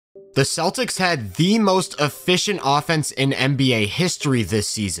The Celtics had the most efficient offense in NBA history this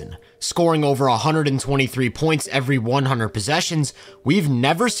season, scoring over 123 points every 100 possessions. We've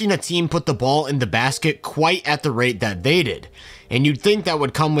never seen a team put the ball in the basket quite at the rate that they did. And you'd think that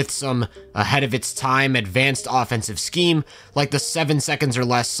would come with some ahead of its time advanced offensive scheme like the 7 seconds or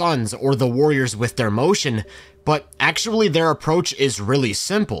less Suns or the Warriors with their motion, but actually their approach is really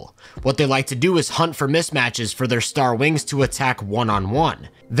simple. What they like to do is hunt for mismatches for their star wings to attack one-on-one.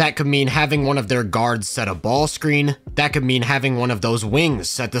 That could mean having one of their guards set a ball screen, that could mean having one of those wings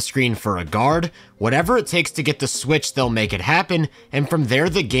set the screen for a guard. Whatever it takes to get the switch, they'll make it happen, and from there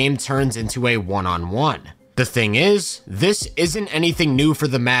the game turns into a one-on-one. The thing is, this isn't anything new for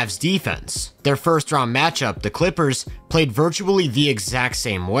the Mavs defense. Their first round matchup, the Clippers, played virtually the exact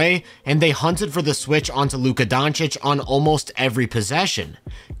same way, and they hunted for the switch onto Luka Doncic on almost every possession.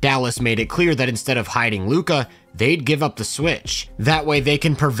 Dallas made it clear that instead of hiding Luka, they'd give up the switch. That way they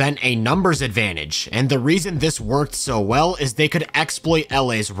can prevent a numbers advantage, and the reason this worked so well is they could exploit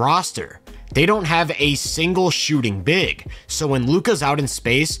LA's roster. They don't have a single shooting big, so when Luka's out in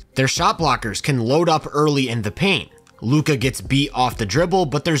space, their shot blockers can load up early in the paint. Luka gets beat off the dribble,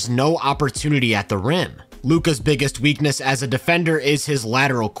 but there's no opportunity at the rim. Luka's biggest weakness as a defender is his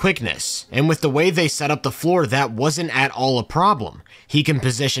lateral quickness, and with the way they set up the floor, that wasn't at all a problem. He can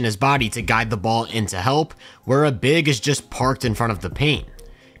position his body to guide the ball into help, where a big is just parked in front of the paint.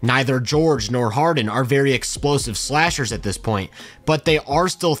 Neither George nor Harden are very explosive slashers at this point, but they are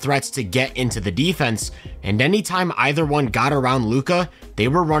still threats to get into the defense, and anytime either one got around Luka, they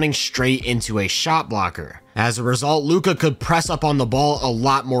were running straight into a shot blocker. As a result, Luka could press up on the ball a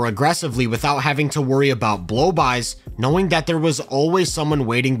lot more aggressively without having to worry about blow-bys, knowing that there was always someone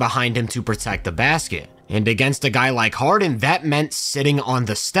waiting behind him to protect the basket. And against a guy like Harden, that meant sitting on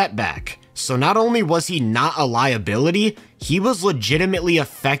the step back. So not only was he not a liability, he was legitimately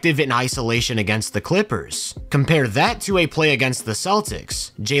effective in isolation against the Clippers. Compare that to a play against the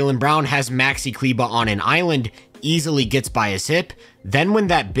Celtics. Jaylen Brown has Maxi Kleber on an island, easily gets by his hip. Then when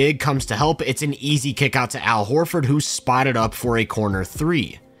that big comes to help, it's an easy kick out to Al Horford, who's spotted up for a corner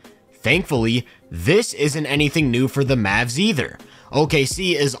three. Thankfully, this isn't anything new for the Mavs either.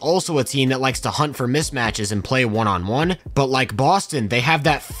 OKC is also a team that likes to hunt for mismatches and play one-on-one, but like Boston, they have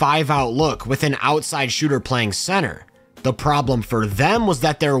that 5-out look with an outside shooter playing center. The problem for them was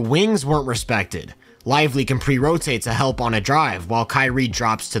that their wings weren't respected. Lively can pre-rotate to help on a drive, while Kyrie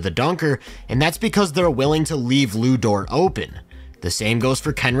drops to the dunker, and that's because they're willing to leave Lou Dort open. The same goes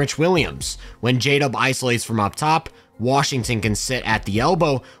for Kenrich Williams. When J-Dub isolates from up top, Washington can sit at the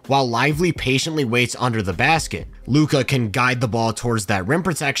elbow while Lively patiently waits under the basket. Luka can guide the ball towards that rim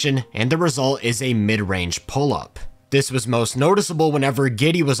protection, and the result is a mid-range pull-up. This was most noticeable whenever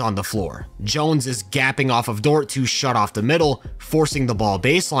Giddey was on the floor. Jones is gapping off of Dort to shut off the middle, forcing the ball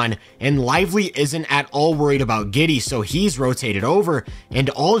baseline, and Lively isn't at all worried about Giddey, so he's rotated over, and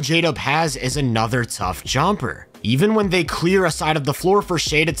all J-Dub has is another tough jumper. Even when they clear a side of the floor for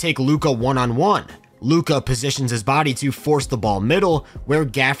Shea to take Luka one-on-one, Luka positions his body to force the ball middle, where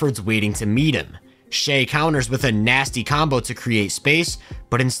Gafford's waiting to meet him. Shea counters with a nasty combo to create space,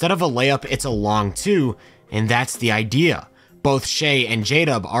 but instead of a layup, it's a long two, and that's the idea. Both Shea and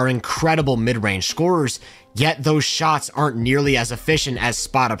J-Dub are incredible mid-range scorers, yet those shots aren't nearly as efficient as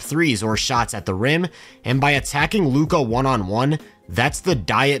spot-up threes or shots at the rim, and by attacking Luka one-on-one, that's the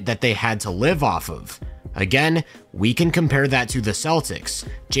diet that they had to live off of. Again, we can compare that to the Celtics.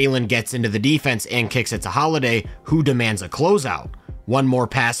 Jaylen gets into the defense and kicks it to Holiday, who demands a closeout. One more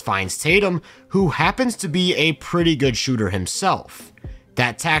pass finds Tatum, who happens to be a pretty good shooter himself.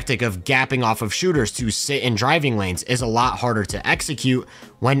 That tactic of gapping off of shooters to sit in driving lanes is a lot harder to execute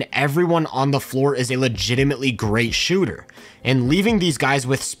when everyone on the floor is a legitimately great shooter, and leaving these guys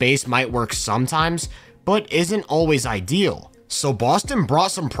with space might work sometimes, but isn't always ideal. So Boston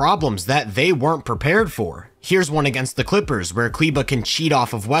brought some problems that they weren't prepared for. Here's one against the Clippers, where Kleber can cheat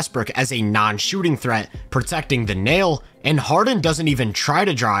off of Westbrook as a non-shooting threat, protecting the nail, and Harden doesn't even try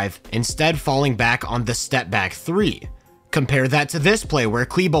to drive, instead falling back on the step-back three. Compare that to this play, where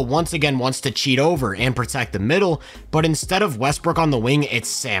Kleber once again wants to cheat over and protect the middle, but instead of Westbrook on the wing, it's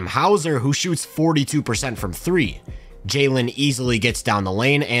Sam Hauser, who shoots 42% from three. Jaylen easily gets down the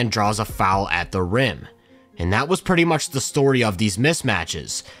lane and draws a foul at the rim. And that was pretty much the story of these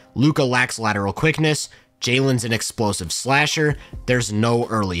mismatches. Luka lacks lateral quickness, Jaylen's an explosive slasher, there's no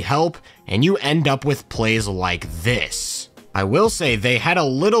early help, and you end up with plays like this. I will say they had a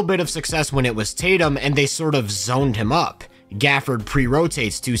little bit of success when it was Tatum and they sort of zoned him up. Gafford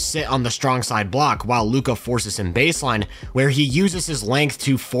pre-rotates to sit on the strong side block while Luka forces him baseline, where he uses his length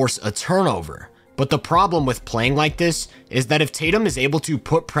to force a turnover. But the problem with playing like this is that if Tatum is able to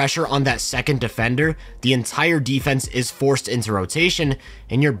put pressure on that second defender, the entire defense is forced into rotation,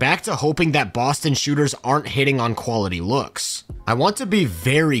 and you're back to hoping that Boston shooters aren't hitting on quality looks. I want to be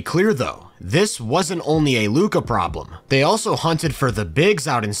very clear though, this wasn't only a Luka problem. They also hunted for the bigs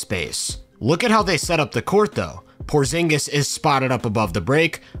out in space. Look at how they set up the court though. Porzingis is spotted up above the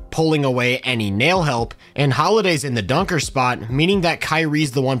break, pulling away any nail help, and Holiday's in the dunker spot, meaning that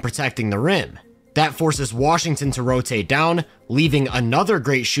Kyrie's the one protecting the rim. That forces Washington to rotate down, leaving another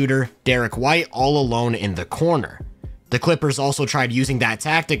great shooter, Derek White, all alone in the corner. The Clippers also tried using that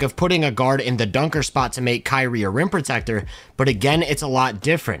tactic of putting a guard in the dunker spot to make Kyrie a rim protector, but again, it's a lot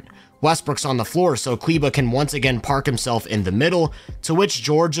different. Westbrook's on the floor, so Kleber can once again park himself in the middle, to which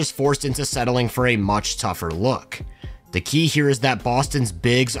George is forced into settling for a much tougher look. The key here is that Boston's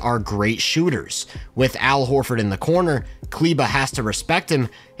bigs are great shooters. With Al Horford in the corner, Kleber has to respect him,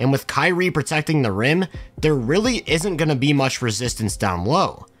 and with Kyrie protecting the rim, there really isn't going to be much resistance down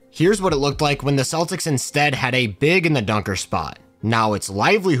low. Here's what it looked like when the Celtics instead had a big in the dunker spot. Now it's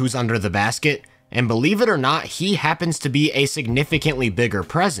Lively who's under the basket, and believe it or not, he happens to be a significantly bigger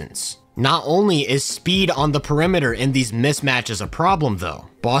presence. Not only is speed on the perimeter in these mismatches a problem though,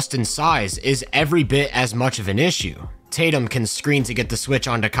 Boston's size is every bit as much of an issue. Tatum can screen to get the switch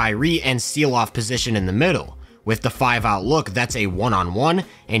onto Kyrie and seal off position in the middle. With the 5-out look, that's a one-on-one,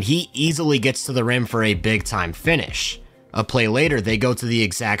 and he easily gets to the rim for a big-time finish. A play later, they go to the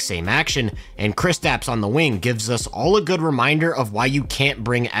exact same action, and Kristaps on the wing gives us all a good reminder of why you can't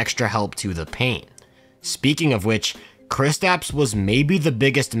bring extra help to the paint. Speaking of which, Kristaps was maybe the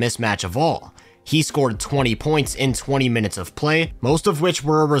biggest mismatch of all. He scored 20 points in 20 minutes of play, most of which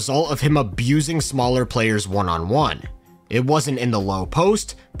were a result of him abusing smaller players one-on-one. It wasn't in the low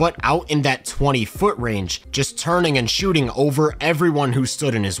post, but out in that 20-foot range, just turning and shooting over everyone who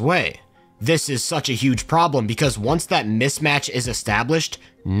stood in his way. This is such a huge problem because once that mismatch is established,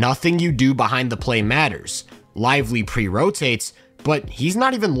 nothing you do behind the play matters. Lively pre-rotates, but he's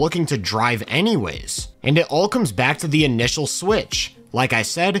not even looking to drive anyways. And it all comes back to the initial switch. Like I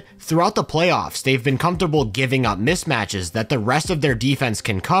said, throughout the playoffs, they've been comfortable giving up mismatches that the rest of their defense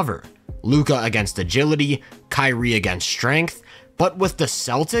can cover. Luka against agility, Kyrie against strength, but with the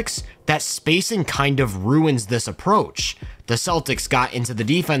Celtics, that spacing kind of ruins this approach. The Celtics got into the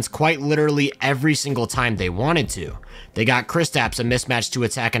defense quite literally every single time they wanted to. They got Kristaps a mismatch to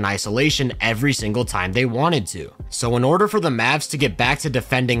attack in isolation every single time they wanted to. So in order for the Mavs to get back to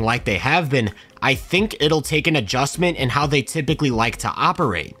defending like they have been, I think it'll take an adjustment in how they typically like to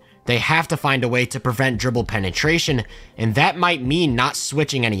operate. They have to find a way to prevent dribble penetration, and that might mean not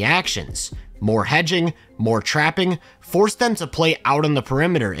switching any actions. More hedging, more trapping, force them to play out on the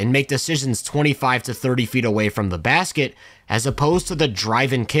perimeter and make decisions 25 to 30 feet away from the basket, as opposed to the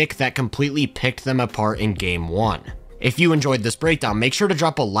drive and kick that completely picked them apart in Game 1. If you enjoyed this breakdown, make sure to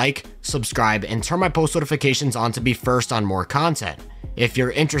drop a like, subscribe, and turn my post notifications on to be first on more content. If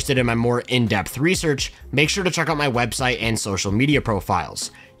you're interested in my more in-depth research, make sure to check out my website and social media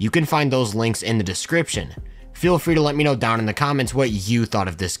profiles. You can find those links in the description. Feel free to let me know down in the comments what you thought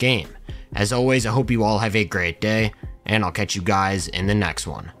of this game. As always, I hope you all have a great day, and I'll catch you guys in the next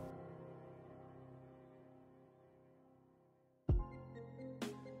one.